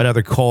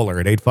another caller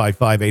at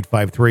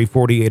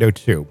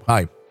 855-853-4802.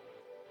 Hi.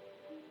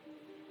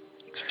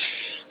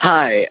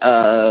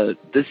 Hi.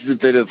 This is a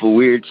bit of a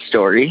weird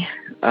story.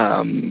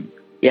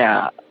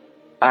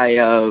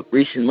 I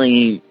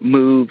recently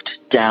moved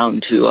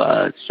down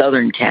to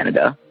southern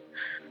Canada.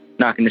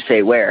 Not going to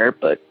say where,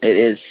 but it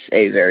is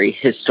a very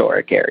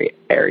historic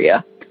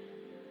area.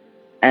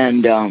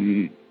 And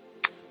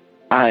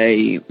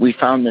we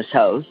found this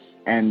house,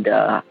 and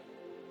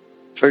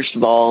first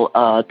of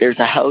all, there's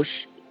a house.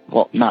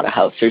 Well, not a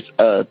house. There's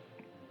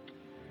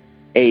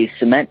a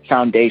cement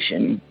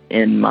foundation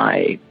in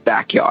my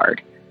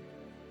backyard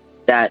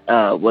that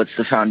was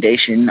the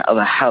foundation of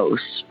a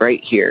house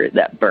right here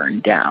that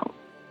burned down.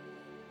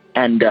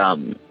 And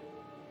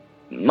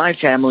my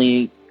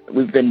family,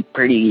 we've been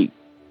pretty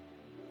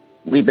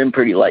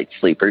light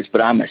sleepers, but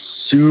I'm a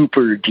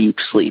super deep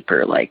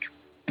sleeper. Like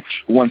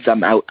once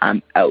I'm out,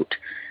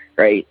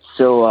 right?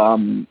 So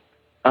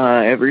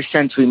ever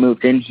since we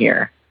moved in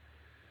here,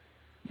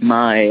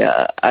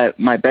 my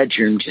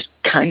bedroom just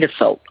kind of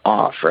felt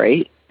off,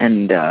 right?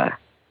 And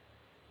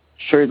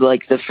for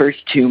like the first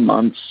 2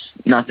 months,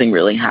 nothing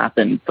really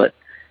happened, but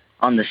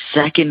on the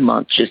second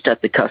month, just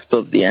at the cusp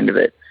of the end of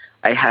it,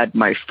 I had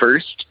my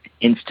first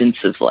instance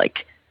of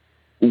like,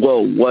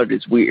 whoa, what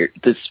is weird?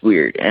 This is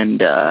weird.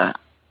 And I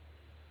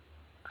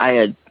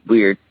had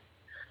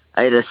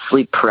a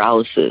sleep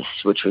paralysis,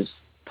 which was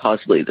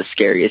possibly the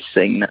scariest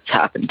thing that's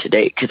happened to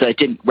date because I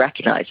didn't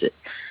recognize it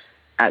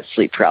as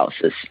sleep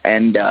paralysis.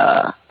 And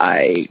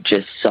I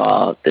just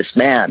saw this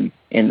man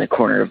in the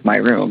corner of my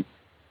room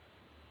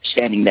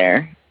standing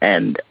there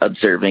and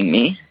observing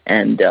me.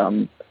 And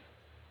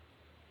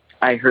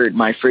I heard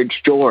my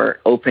fridge door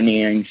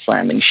opening and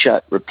slamming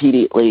shut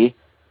repeatedly,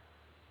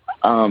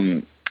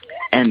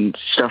 and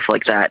stuff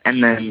like that.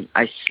 And then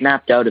I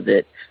snapped out of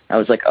it. I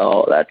was like,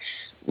 oh, that's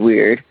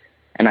weird.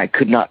 And I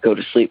could not go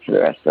to sleep for the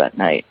rest of that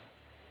night.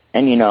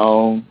 And, you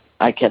know,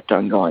 I kept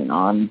on going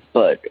on.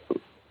 But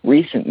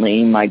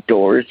recently, my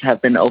doors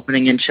have been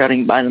opening and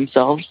shutting by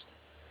themselves.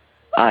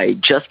 I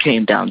just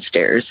came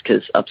downstairs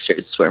because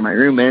upstairs is where my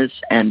room is.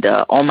 And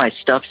all my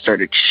stuff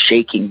started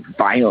shaking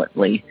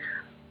violently.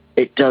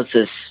 It does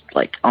this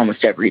like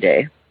almost every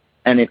day.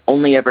 And it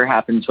only ever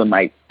happens when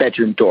my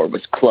bedroom door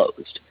was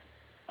closed.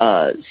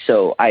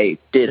 So I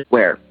did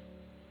where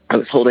I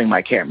was holding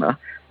my camera.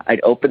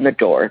 I'd open the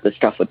door, the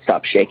stuff would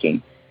stop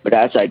shaking. But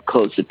as I'd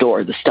close the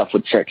door, the stuff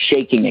would start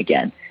shaking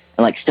again.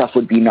 And like stuff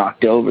would be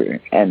knocked over.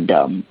 And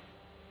I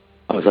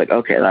was like,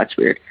 okay, that's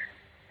weird.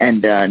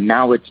 And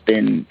now it's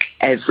been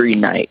every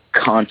night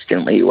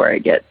constantly where I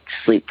get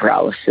sleep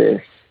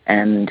paralysis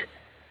and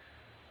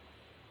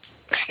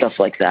stuff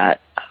like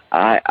that.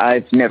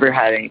 I've never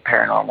had any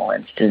paranormal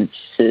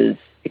instances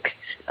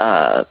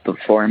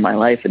before in my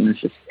life. And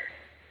this is,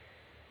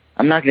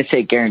 I'm not going to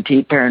say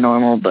guaranteed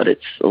paranormal, but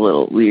it's a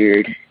little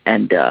weird.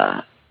 And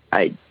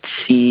I'd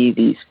see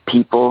these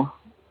people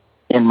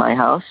in my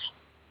house.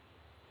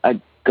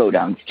 I'd go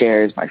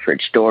downstairs, my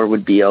fridge door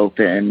would be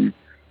open.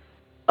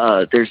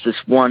 There's this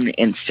one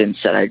instance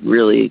that I'd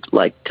really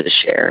like to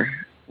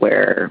share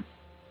where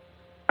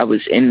I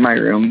was in my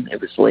room. It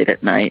was late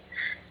at night.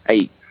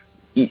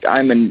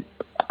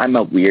 I'm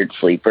a weird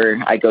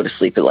sleeper. I go to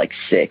sleep at like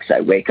 6.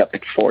 I wake up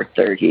at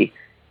 4:30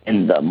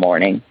 in the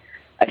morning.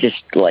 I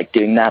just like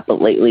doing that,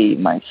 but lately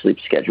my sleep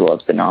schedule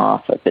has been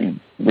off. I've been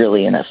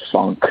really in a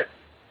funk.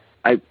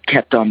 I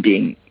kept on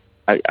being,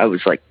 I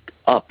was like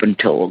up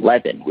until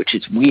 11, which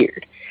is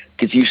weird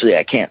because usually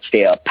I can't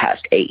stay up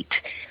past 8.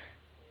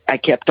 I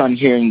kept on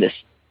hearing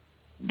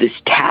this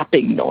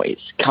tapping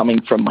noise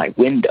coming from my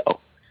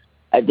window.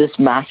 I have this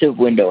massive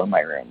window in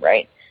my room,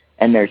 right?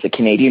 And there's a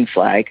Canadian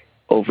flag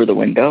over the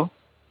window.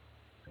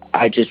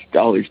 I just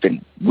always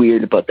been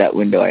weird about that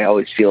window. I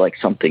always feel like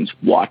something's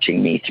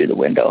watching me through the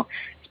window,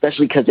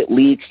 especially because it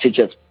leads to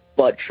just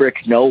butt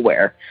frick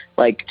nowhere,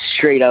 like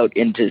straight out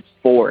into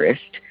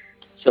forest.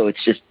 So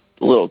it's just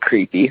a little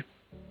creepy.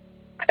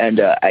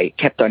 And I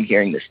kept on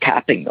hearing this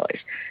tapping noise.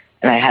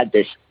 And I had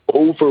this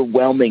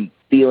overwhelming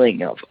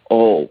feeling of,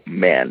 oh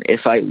man,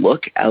 if I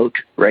look out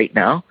right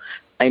now,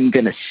 I'm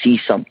going to see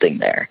something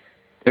there.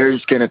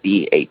 There's going to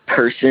be a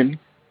person,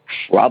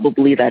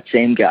 probably that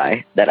same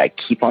guy that I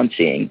keep on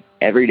seeing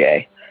every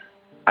day.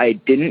 I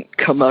didn't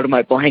come out of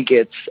my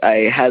blankets.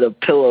 I had a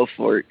pillow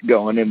fort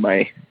going in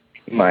my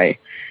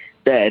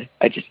bed.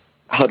 I just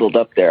huddled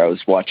up there. I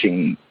was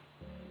watching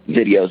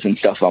videos and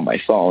stuff on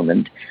my phone,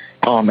 and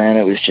oh man,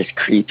 it was just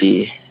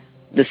creepy.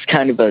 This is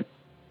kind of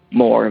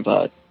more of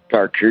a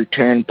darker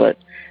turn, but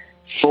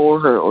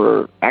 4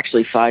 or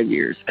actually 5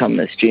 years come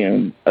this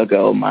June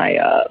ago, my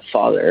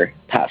father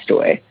passed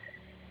away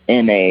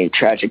in a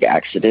tragic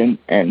accident,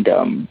 and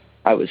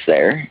I was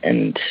there,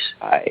 and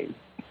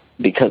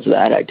because of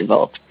that, I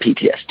developed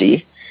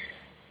PTSD,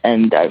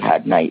 and I've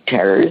had night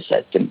terrors.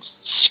 I've been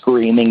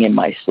screaming in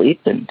my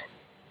sleep and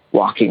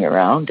walking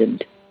around,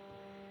 and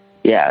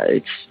yeah,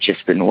 it's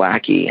just been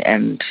wacky.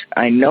 And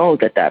I know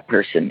that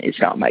person is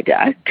not my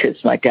dad,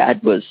 because my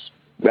dad was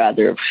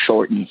rather of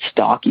short and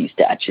stocky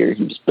stature.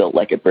 He was built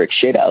like a brick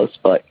shithouse,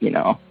 but, you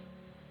know,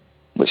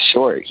 was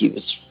short. He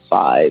was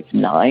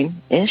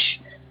 5'9"-ish.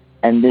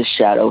 And this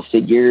shadow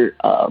figure,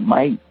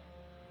 my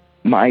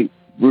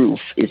roof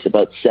is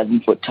about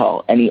 7 foot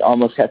tall, and he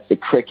almost has to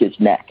crick his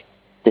neck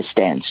to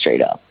stand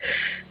straight up.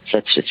 So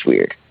that's just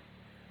weird.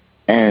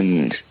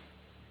 And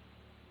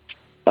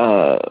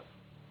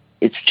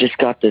it's just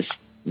got this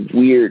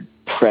weird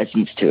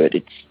presence to it.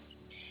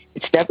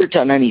 It's never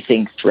done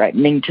anything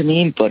threatening to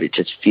me, but it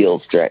just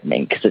feels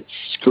threatening because it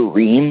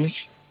screams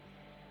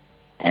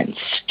and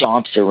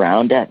stomps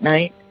around at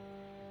night,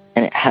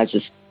 and it has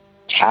this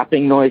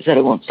tapping noise that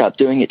it won't stop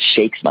doing. It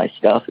shakes my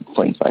stuff, it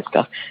flings my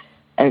stuff,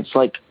 and it's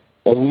like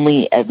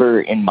only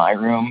ever in my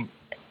room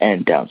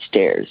and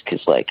downstairs,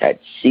 because like I'd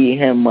see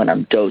him when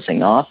I'm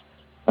dozing off.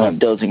 When I'm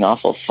dozing off,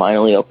 I'll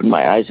finally open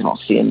my eyes and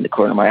I'll see him in the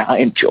corner of my eye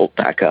and jolt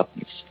back up.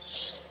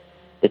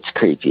 It's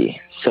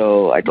creepy.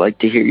 So I'd like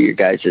to hear your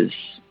guys's.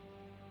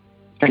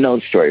 I know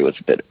the story was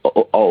a bit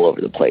all over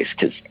the place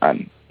because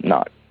I'm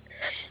not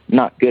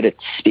good at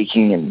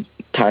speaking and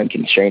time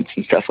constraints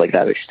and stuff like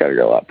that. I started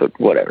a lot, but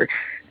whatever.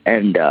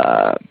 And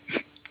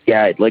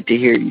yeah, I'd like to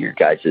hear your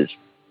guys'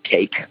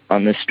 take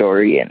on this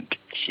story and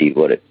see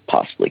what it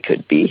possibly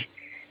could be.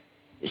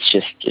 It's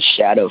just a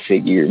shadow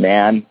figure,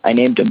 man. I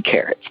named him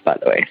Carrots, by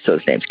the way, so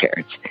his name's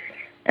Carrots.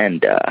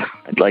 And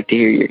I'd like to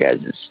hear your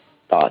guys'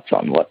 thoughts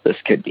on what this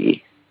could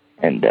be.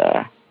 And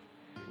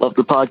love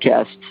the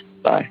podcast.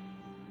 Bye.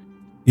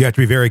 You have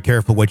to be very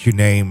careful what you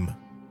name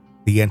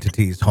the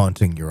entities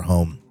haunting your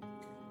home.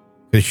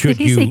 Did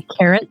you say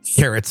carrots?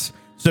 Carrots.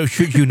 So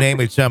should you name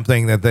it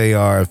something that they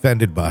are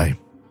offended by,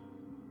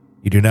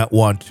 you do not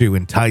want to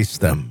entice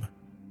them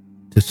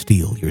to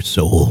steal your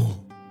soul.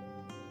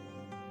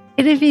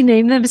 And if you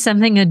name them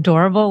something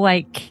adorable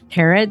like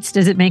carrots,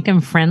 does it make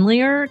them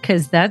friendlier?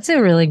 Because that's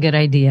a really good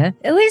idea.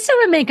 At least it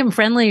would make them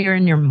friendlier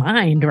in your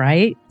mind,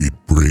 right? It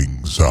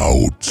brings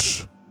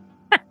out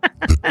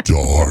the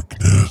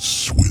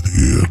darkness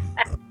within.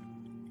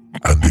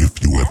 And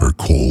if you ever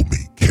call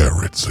me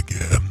Carrots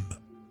again,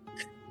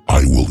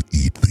 I will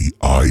eat the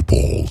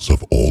eyeballs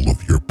of all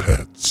of your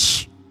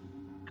pets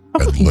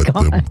and let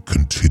them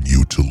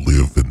continue to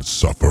live and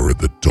suffer in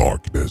the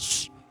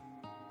darkness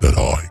that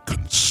I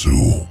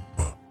consume.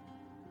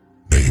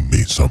 Name me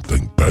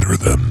something better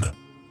than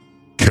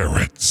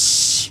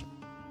Carrots.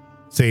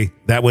 See,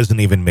 that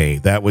wasn't even me.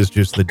 That was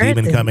just the Carrots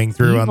demon coming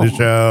through on the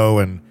show,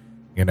 and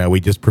we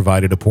just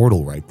provided a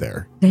portal right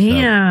there.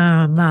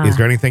 Damn. So, is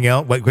there anything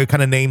else? What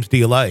kind of names do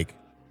you like?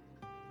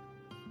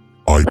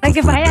 I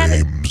prefer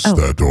names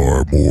that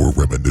are more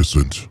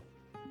reminiscent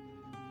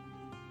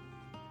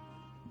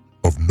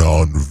of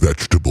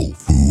non-vegetable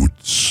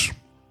foods.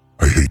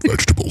 I hate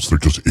vegetables. They're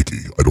just icky.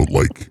 I don't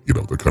like,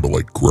 they're kind of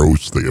like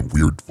gross. They have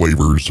weird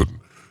flavors. And,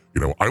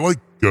 I like,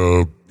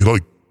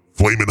 like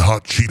Flamin'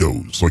 Hot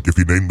Cheetos. Like if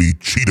you named me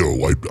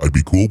Cheeto, I'd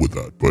be cool with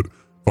that. But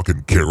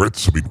fucking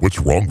Carrots? I mean, what's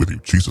wrong with you?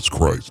 Jesus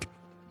Christ.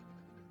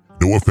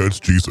 No offense,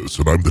 Jesus,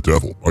 and I'm the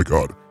devil. My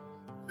God.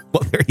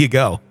 Well, there you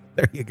go.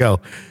 There you go.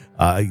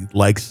 He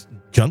likes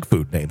junk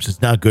food names.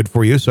 It's not good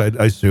for you. So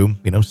I assume,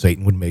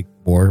 Satan would make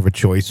more of a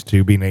choice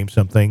to be named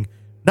something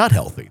not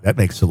healthy. That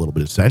makes a little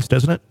bit of sense,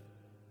 doesn't it?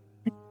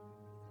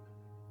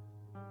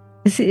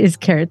 Is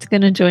Carrots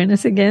going to join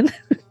us again?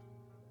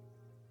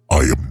 I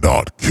am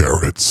not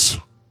Carrots.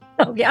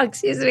 Oh, yeah,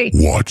 excuse me.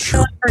 Watch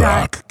your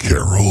back,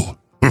 Carol.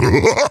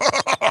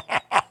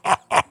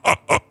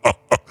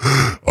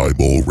 I'm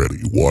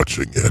already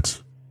watching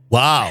it.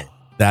 Wow.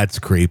 That's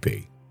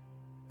creepy.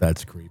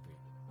 That's creepy.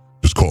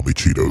 Just call me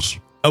Cheetos.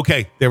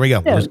 Okay, there we go.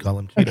 We'll just call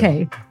him Cheetos.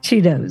 Okay,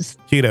 Cheetos.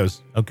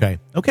 Cheetos. Okay,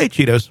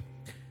 Cheetos.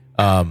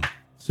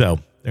 So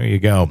there you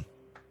go.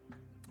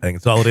 I think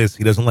it's all it is.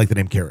 He doesn't like the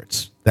name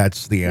Carrots.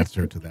 That's the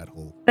answer to that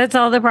whole. That's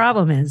all the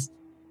problem is.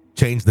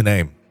 Change the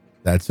name.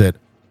 That's it.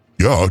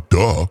 Yeah,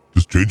 duh.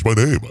 Just change my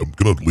name. I'm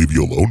going to leave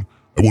you alone.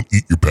 I won't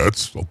eat your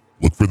pets. I'll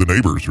look for the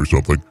neighbors or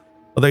something.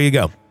 Well, there you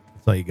go.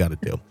 That's all you got to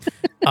do.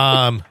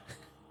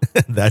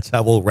 That's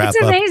how we'll wrap up.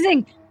 It's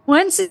amazing.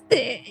 Once,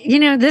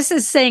 this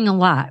is saying a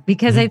lot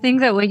because I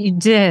think that what you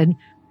did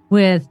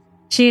with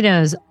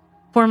Cheetos,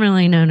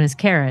 formerly known as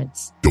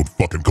Carrots. Don't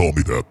fucking call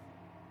me that.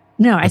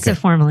 No, I said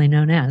formerly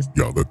known as.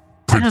 Yeah, that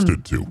Prince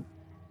did too.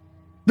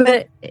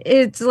 But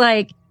it's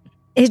like,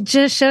 it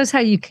just shows how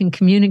you can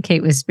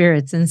communicate with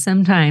spirits, and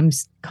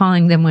sometimes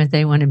calling them what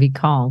they want to be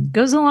called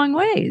goes a long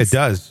ways. It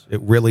does. It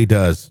really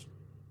does.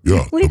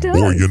 Yeah, the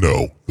more you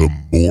know, the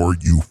more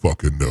you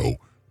fucking know.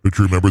 Don't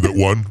you remember that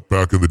one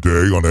back in the day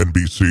on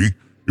NBC?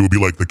 It would be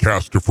like the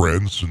cast of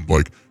Friends and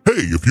like, hey,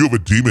 if you have a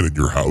demon in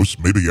your house,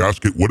 maybe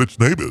ask it what its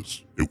name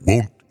is. It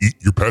won't eat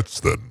your pets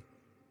then.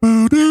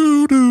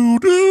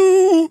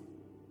 Boo-doo-doo-doo.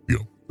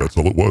 That's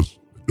all it was.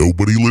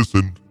 Nobody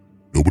listened.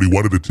 Nobody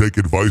wanted to take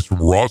advice from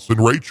Ross and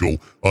Rachel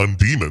on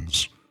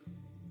demons.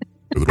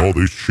 And then all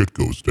this shit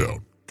goes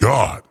down.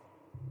 God.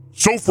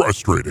 So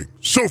frustrating.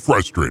 So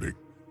frustrating.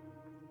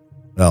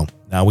 Well,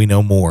 now we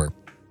know more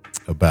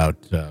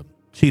about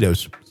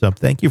Cheetos. So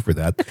thank you for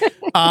that.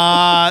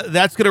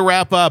 That's going to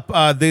wrap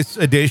up this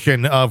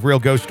edition of Real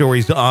Ghost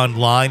Stories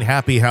Online.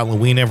 Happy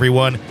Halloween,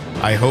 everyone.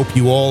 I hope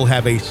you all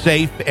have a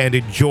safe and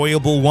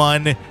enjoyable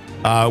one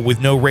with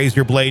no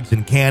razor blades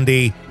and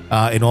candy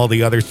and all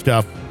the other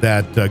stuff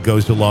that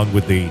goes along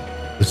with the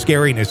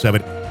scariness of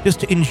it.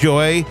 Just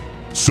enjoy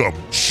some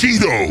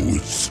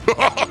Cheetos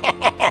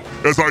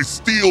as I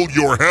steal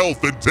your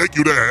health and take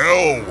you to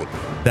hell.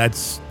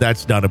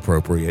 That's not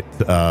appropriate.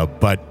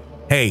 But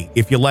hey,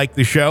 if you like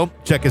the show,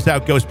 check us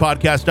out,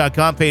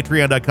 ghostpodcast.com,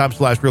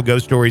 patreon.com/Real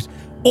Ghost Stories,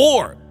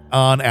 or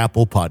on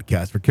Apple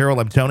Podcasts. For Carol,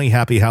 I'm Tony.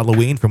 Happy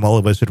Halloween from all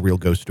of us at Real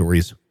Ghost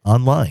Stories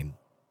Online.